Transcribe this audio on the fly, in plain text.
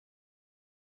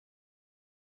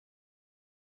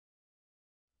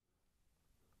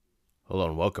Hello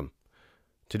and welcome.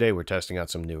 Today we're testing out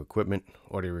some new equipment,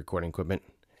 audio recording equipment,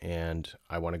 and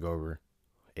I want to go over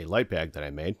a light bag that I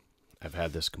made. I've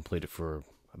had this completed for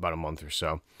about a month or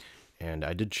so, and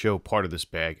I did show part of this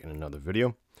bag in another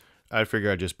video. I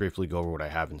figured I'd just briefly go over what I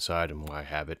have inside and why I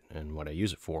have it and what I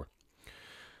use it for.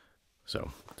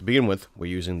 So, to begin with, we're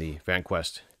using the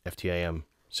Vanquest FTIM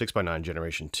 6x9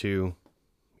 Generation 2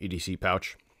 EDC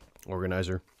pouch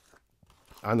organizer.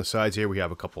 On the sides here we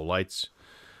have a couple lights.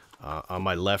 On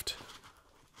my left,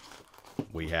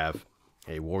 we have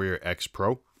a Warrior X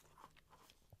Pro.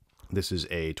 This is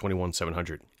a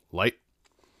 21700 light,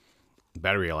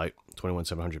 battery light,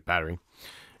 21700 battery,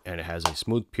 and it has a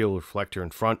smooth peel reflector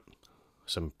in front,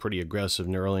 some pretty aggressive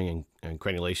knurling and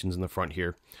crenulations in the front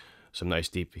here, some nice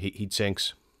deep heat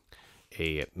sinks,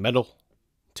 a metal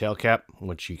tail cap,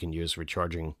 which you can use for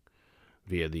charging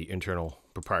via the internal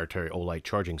proprietary Olight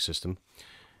charging system.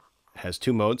 It has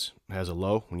two modes. It has a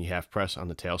low when you half press on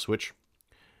the tail switch,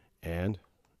 and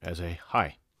as a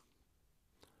high.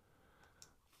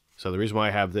 So the reason why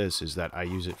I have this is that I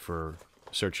use it for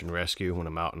search and rescue when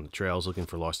I'm out on the trails looking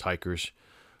for lost hikers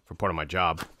for part of my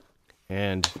job.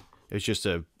 And it's just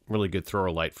a really good thrower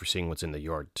light for seeing what's in the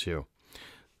yard too.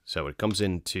 So it comes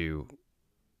into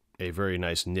a very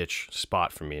nice niche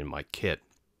spot for me in my kit.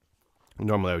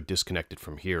 Normally I would disconnect it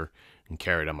from here and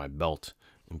carry it on my belt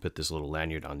and put this little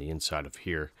lanyard on the inside of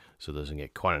here so it doesn't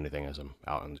get caught anything as I'm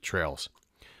out on the trails.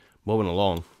 Moving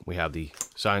along, we have the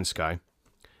Cyansky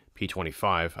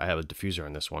P25. I have a diffuser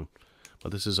on this one,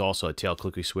 but this is also a tail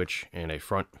clicky switch and a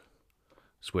front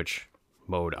switch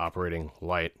mode operating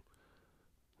light.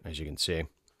 As you can see,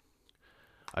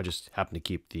 I just happen to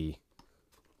keep the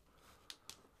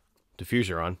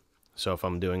diffuser on, so if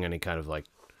I'm doing any kind of like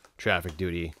traffic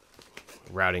duty,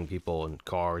 routing people in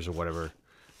cars or whatever,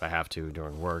 if I have to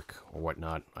during work or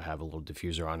whatnot, I have a little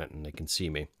diffuser on it and they can see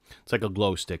me. It's like a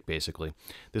glow stick basically.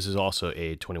 This is also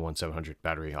a 21700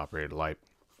 battery operated light.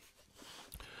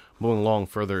 Moving along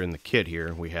further in the kit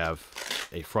here, we have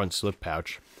a front slip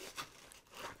pouch,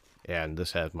 and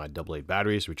this has my AA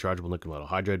batteries, rechargeable nickel metal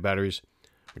hydride batteries,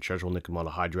 rechargeable nickel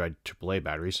metal hydride AAA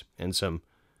batteries, and some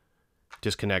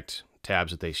disconnect tabs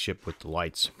that they ship with the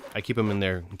lights. I keep them in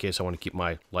there in case I want to keep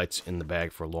my lights in the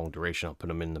bag for a long duration. I'll put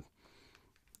them in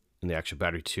the actual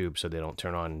battery tube so they don't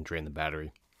turn on and drain the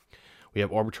battery. We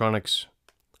have Orbitronics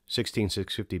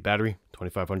 16650 battery,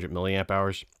 2500 milliamp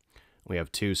hours. We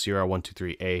have two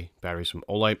CR123A batteries from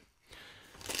Olight.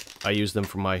 I use them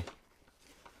for my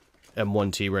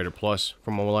M1T Raider Plus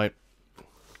from Olight.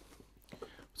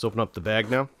 Let's open up the bag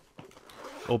now.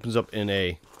 Opens up in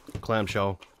a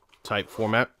clamshell type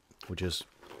format, which is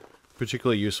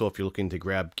particularly useful if you're looking to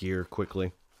grab gear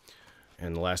quickly.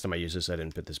 And the last time I used this, I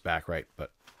didn't fit this back right,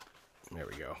 but there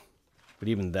we go. But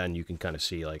even then, you can kind of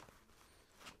see, like,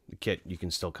 the kit, you can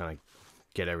still kind of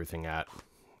get everything at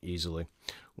easily.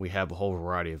 We have a whole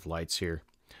variety of lights here.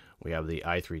 We have the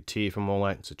i3T from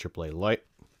Olight. It's a AAA light.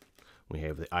 We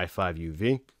have the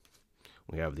i5UV.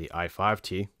 We have the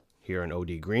i5T here in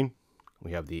OD green.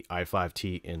 We have the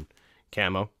i5T in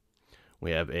camo.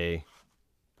 We have a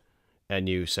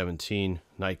NU17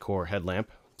 Nitecore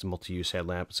headlamp. It's a multi-use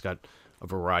headlamp. It's got a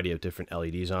variety of different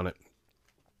LEDs on it.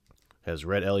 It has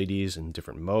red LEDs in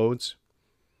different modes.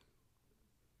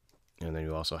 And then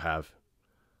you also have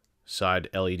side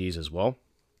LEDs as well.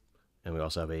 And we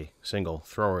also have a single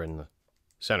thrower in the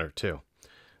center too.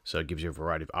 So it gives you a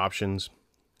variety of options.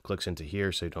 Clicks into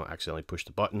here so you don't accidentally push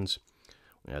the buttons.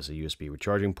 It has a USB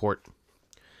recharging port.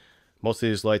 Most of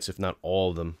these lights, if not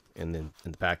all of them, in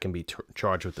the pack can be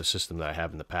charged with the system that I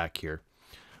have in the pack here.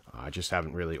 I just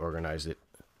haven't really organized it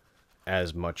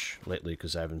as much lately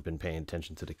because I haven't been paying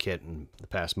attention to the kit in the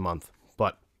past month.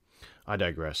 But I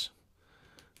digress.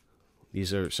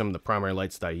 These are some of the primary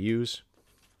lights that I use.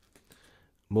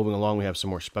 Moving along, we have some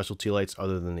more specialty lights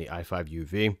other than the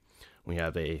i5UV. We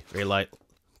have a reylight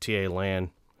TA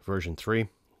LAN version 3,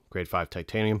 grade 5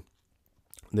 titanium.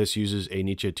 This uses a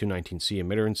Nitecore 219C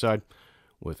emitter inside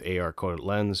with AR coated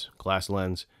lens, glass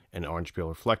lens, and orange peel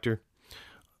reflector.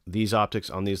 These optics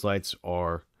on these lights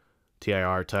are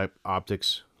TIR type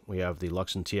optics. We have the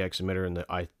Luxon TX emitter in the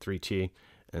i3T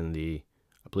and I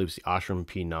believe it's the Osram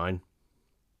P9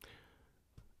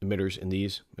 emitters in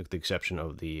these, with the exception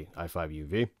of the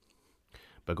i5UV.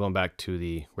 But going back to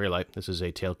the rear light, this is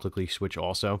a tail clicky switch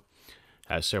also.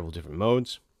 Has several different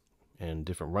modes and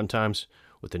different runtimes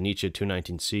with the Nitecore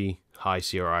 219C high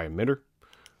CRI emitter.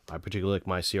 I particularly like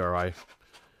my CRI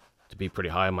to be pretty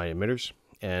high on my emitters,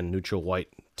 and neutral white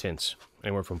tints,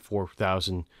 anywhere from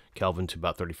 4,000 Kelvin to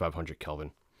about 3,500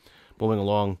 Kelvin. Moving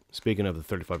along, speaking of the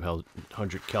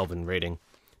 3,500 Kelvin rating,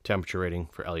 temperature rating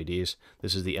for LEDs.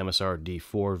 This is the Emisar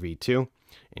D4 V2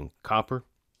 in copper.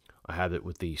 I have it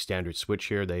with the standard switch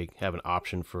here. They have an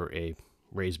option for a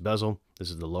raised bezel. This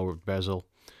is the lower bezel.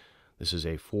 This is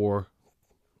a 4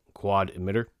 quad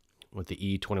emitter with the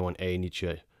E21A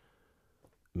Nietzsche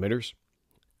emitters.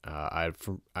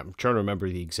 I'm trying to remember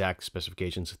the exact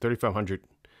specifications. 3500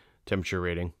 temperature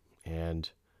rating, and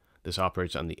this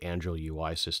operates on the Android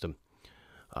UI system.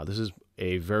 This is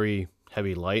a very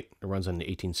heavy light. It runs on an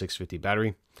 18650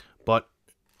 battery, but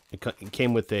it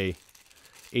came with a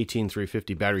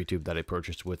 18350 battery tube that I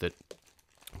purchased with it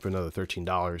for another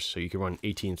 $13. So you can run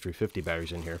 18350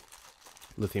 batteries in here,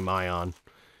 lithium ion.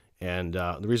 And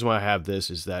the reason why I have this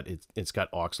is that it's got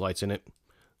aux lights in it,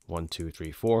 1, 2,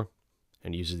 3, 4,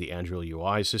 and uses the Android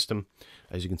UI system.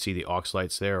 As you can see, the aux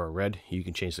lights there are red. You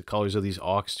can change the colors of these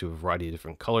aux to a variety of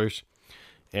different colors.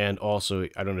 And also,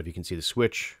 I don't know if you can see the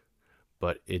switch,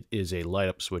 but it is a light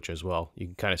up switch as well. You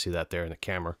can kind of see that there in the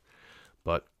camera,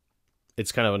 but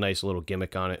it's kind of a nice little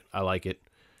gimmick on it. I like it.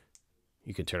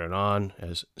 You can turn it on. It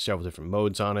has several different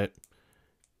modes on it.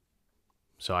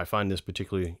 So I find this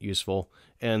particularly useful,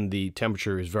 and the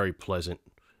temperature is very pleasant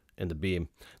in the beam.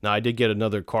 Now, I did get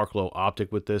another Carclo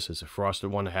optic with this. It's a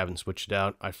frosted one. I haven't switched it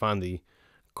out. I find the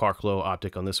Carclo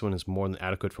optic on this one is more than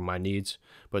adequate for my needs,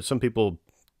 but some people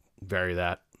vary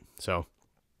that. So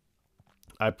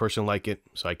I personally like it,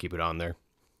 so I keep it on there.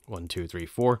 1, 2, 3,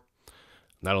 4.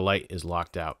 Now the light is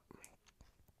locked out.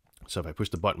 So if I push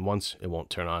the button once, it won't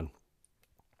turn on.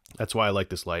 That's why I like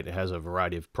this light. It has a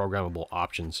variety of programmable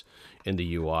options in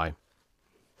the UI.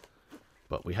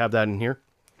 But we have that in here.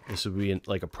 This would be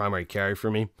like a primary carry for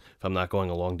me if I'm not going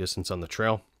a long distance on the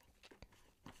trail.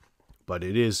 But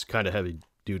it is kind of heavy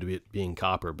due to it being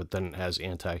copper, but then it has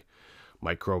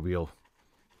antimicrobial,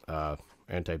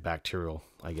 antibacterial,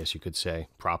 I guess you could say,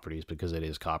 properties because it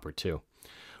is copper too.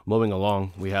 Moving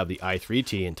along, we have the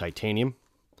i3T in titanium.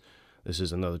 This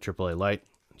is another AAA light,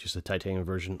 just a titanium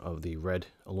version of the red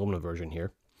aluminum version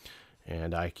here.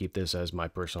 And I keep this as my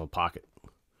personal pocket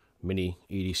mini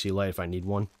EDC light if I need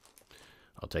one.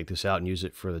 I'll take this out and use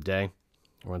it for the day.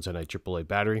 It runs on a AAA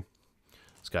battery.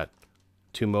 It's got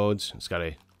 2 modes. It's got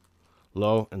a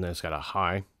low and then it's got a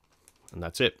high. And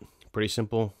that's it. Pretty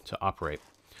simple to operate.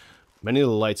 Many of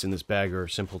the lights in this bag are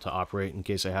simple to operate in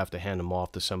case I have to hand them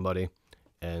off to somebody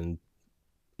and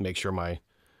make sure my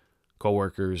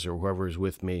coworkers or whoever is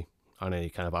with me on any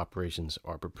kind of operations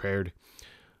are prepared.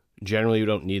 Generally, you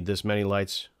don't need this many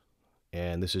lights,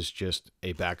 and this is just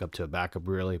a backup to a backup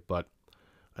really, but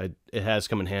it has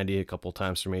come in handy a couple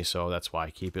times for me, so that's why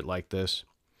I keep it like this.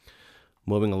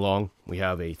 Moving along, we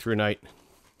have a Thrunite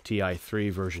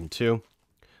TI3 version 2.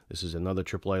 This is another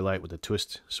AAA light with a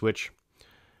twist switch,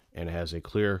 and it has a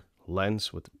clear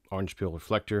lens with orange peel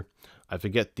reflector. I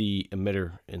forget the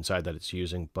emitter inside that it's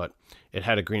using, but it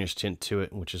had a greenish tint to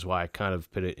it, which is why I kind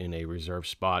of put it in a reserve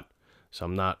spot. So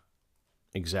I'm not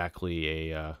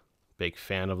exactly a big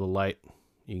fan of the light.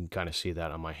 You can kind of see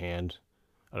that on my hand.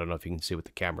 I don't know if you can see with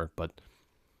the camera, but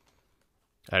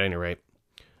at any rate,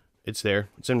 it's there.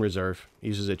 It's in reserve. It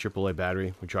uses a AAA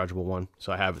battery, rechargeable one.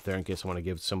 So I have it there in case I want to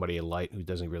give somebody a light who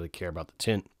doesn't really care about the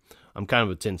tint. I'm kind of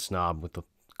a tint snob with the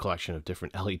collection of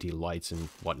different LED lights and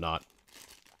whatnot.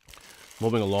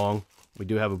 Moving along, we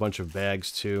do have a bunch of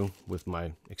bags too with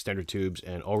my extender tubes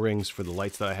and O-rings for the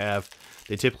lights that I have.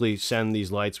 They typically send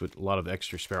these lights with a lot of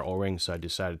extra spare O-rings, so I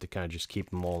decided to kind of just keep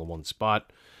them all in one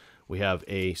spot. We have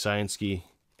a Cyansky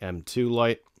M2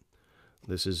 light.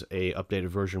 This is a updated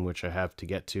version which I have to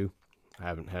get to. I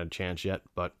haven't had a chance yet,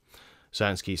 but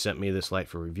Cyansky sent me this light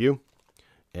for review,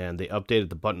 and they updated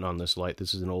the button on this light.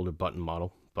 This is an older button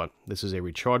model, but this is a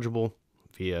rechargeable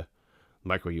via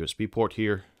micro USB port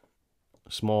here,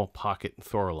 small pocket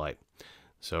Thor light.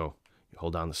 So you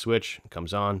hold down the switch, it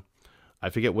comes on. I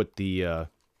forget what the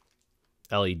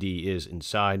LED is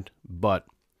inside, but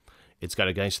it's got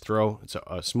a nice throw. It's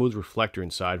a smooth reflector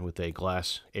inside with a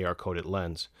glass AR coated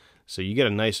lens. So you get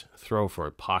a nice throw for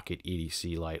a pocket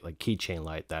EDC light, like keychain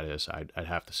light that is, I'd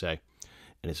have to say.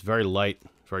 And it's very light,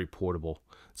 very portable.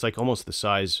 It's like almost the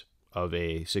size of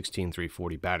a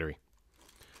 16340 battery.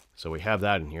 So we have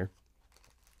that in here.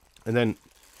 And then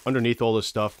underneath all this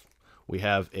stuff, we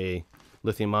have a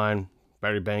lithium-ion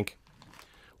battery bank.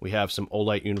 We have some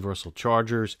Olight universal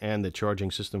chargers and the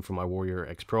charging system for my Warrior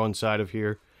X Pro inside of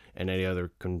here, and any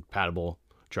other compatible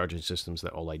charging systems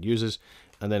that Olight uses.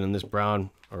 And then in this brown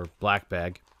or black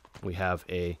bag, we have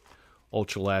a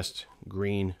ultralast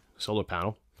green solar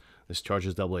panel. This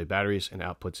charges AA batteries and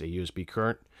outputs a USB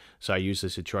current. So I use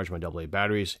this to charge my AA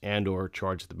batteries and or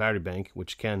charge the battery bank,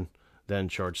 which can then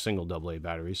charge single AA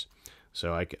batteries.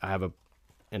 So I have a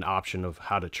an option of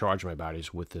how to charge my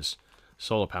batteries with this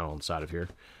solar panel inside of here.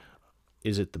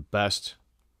 Is it the best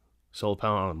solar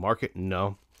panel on the market?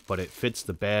 No, but it fits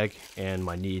the bag and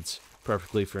my needs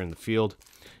perfectly for in the field.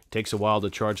 It takes a while to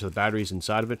charge the batteries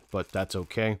inside of it, but that's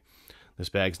okay. This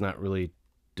bag's not really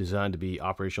designed to be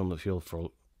operational in the field for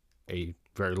a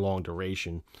very long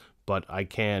duration, but I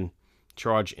can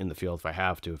charge in the field if I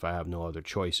have to, if I have no other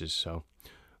choices, so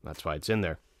that's why it's in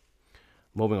there.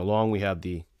 Moving along, we have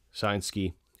the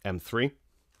Cyansky M3.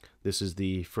 This is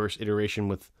the first iteration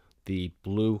with the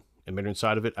blue emitter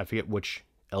inside of it. I forget which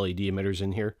LED emitter's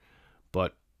in here,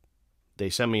 but they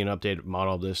sent me an updated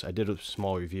model of this. I did a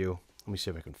small review. Let me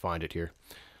see if I can find it here.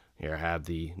 Here I have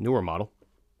the newer model,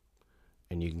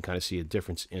 and you can kind of see a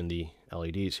difference in the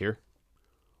LEDs here.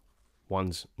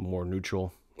 One's more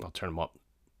neutral. I'll turn them up.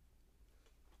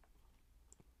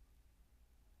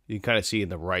 You can kind of see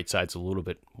the right side's a little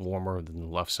bit warmer than the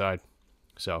left side.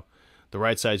 So the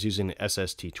right side's using the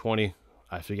SST20.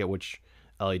 I forget which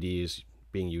LED is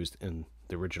being used in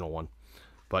the original one.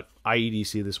 But I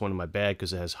EDC this one in my bag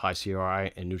because it has high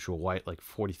CRI and neutral white, like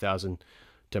 40,000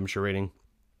 temperature rating,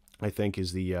 I think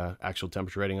is the actual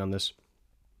temperature rating on this.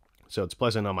 So it's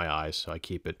pleasant on my eyes, so I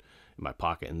keep it in my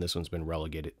pocket, and this one's been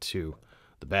relegated to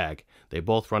the bag. They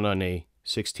both run on a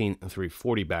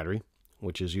 16340 battery,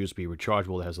 which is USB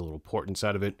rechargeable. It has a little port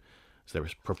inside of it. It's their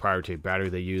proprietary battery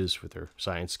they use with their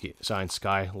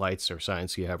Cyansky lights, or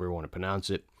Cyansky, however you want to pronounce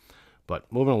it.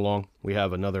 But moving along, we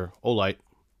have another Olight.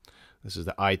 This is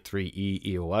the i3E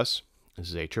EOS. This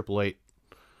is a AAA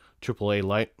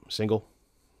light, single,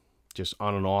 just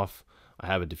on and off. I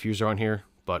have a diffuser on here,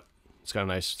 but it's got a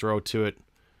nice throw to it.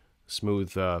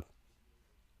 Smooth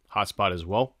hotspot as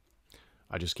well.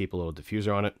 I just keep a little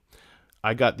diffuser on it.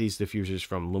 I got these diffusers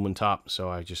from LumenTop, so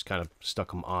I just kind of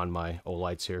stuck them on my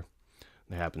Olights here.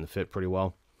 They happen to fit pretty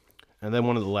well. And then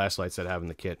one of the last lights that I have in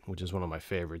the kit, which is one of my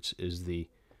favorites, is the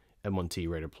M1T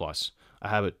Raider Plus. I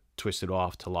have it twisted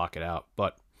off to lock it out,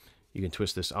 but you can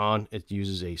twist this on. It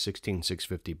uses a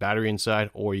 16650 battery inside,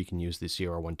 or you can use the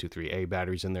CR123A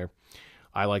batteries in there.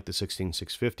 I like the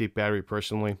 16650 battery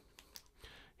personally.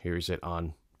 Here's it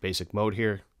on basic mode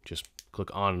here. Just click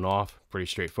on and off, pretty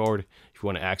straightforward. If you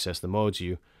want to access the modes,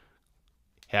 you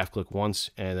half click once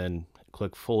and then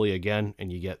click fully again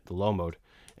and you get the low mode.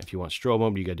 If you want strobe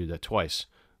mode, you got to do that twice.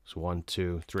 So 1,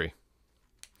 2, 3,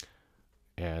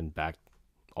 and back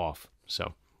off.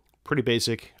 So pretty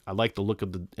basic. I like the look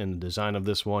of and the design of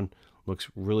this one. Looks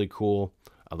really cool.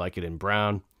 I like it in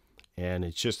brown, and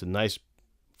it's just a nice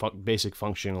basic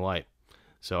functional light.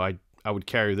 So I would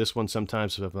carry this one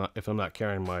sometimes if I'm not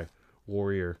carrying my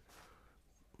Warrior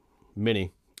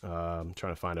Mini. I'm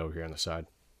trying to find it over here on the side.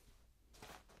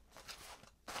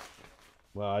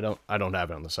 Well, I don't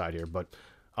have it on the side here, but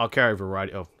I'll carry a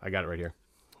variety. Oh, I got it right here.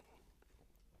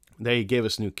 They gave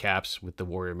us new caps with the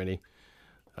Warrior Mini.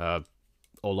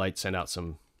 Olight sent out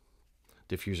some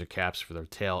diffuser caps for their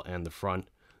tail and the front.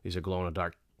 These are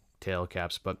glow-in-the-dark tail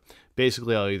caps, but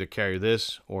basically I'll either carry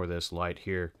this or this light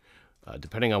here,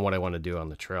 depending on what I want to do on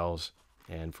the trails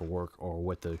and for work, or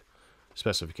what the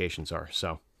specifications are.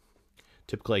 So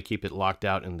typically I keep it locked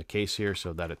out in the case here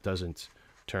so that it doesn't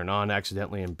turn on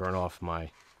accidentally and burn off my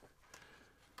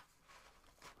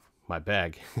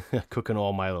bag, cooking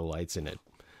all my little lights in it.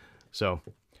 So,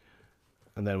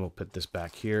 and then we'll put this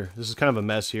back here. This is kind of a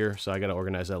mess here, so I got to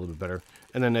organize that a little bit better.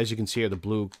 And then as you can see here, the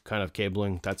blue kind of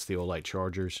cabling, that's the Olight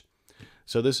chargers.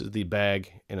 So this is the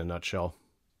bag in a nutshell,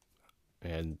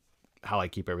 and how I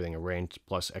keep everything arranged,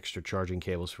 plus extra charging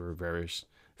cables for various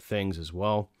things as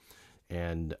well,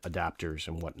 and adapters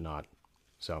and whatnot.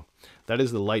 So that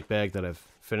is the light bag that I've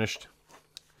finished,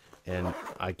 and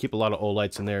I keep a lot of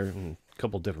Olights in there, and a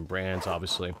couple different brands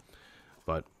obviously,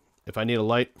 but if I need a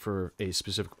light for a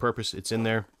specific purpose, it's in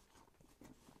there.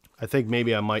 I think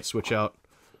maybe I might switch out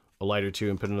a light or two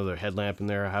and put another headlamp in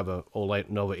there. I have a Olight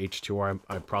Nova H2R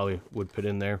I probably would put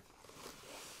in there,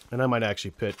 and I might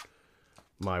actually put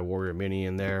my Warrior Mini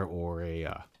in there, or a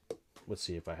let's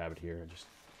see if I have it here. I just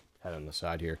had it on the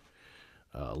side here.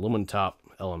 LumenTop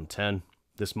LM10.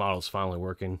 This model is finally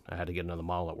working. I had to get another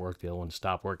model at work. The other one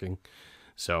stopped working.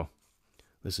 So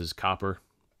this is copper.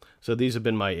 So these have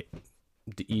been my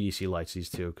EDC lights, these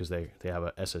two, because they have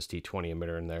a SST20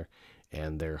 emitter in there,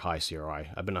 and they're high CRI.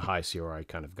 I've been a high CRI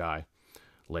kind of guy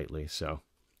lately. So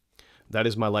that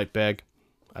is my light bag.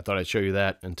 I thought I'd show you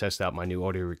that and test out my new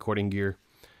audio recording gear,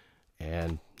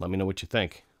 and let me know what you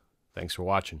think. Thanks for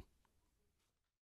watching.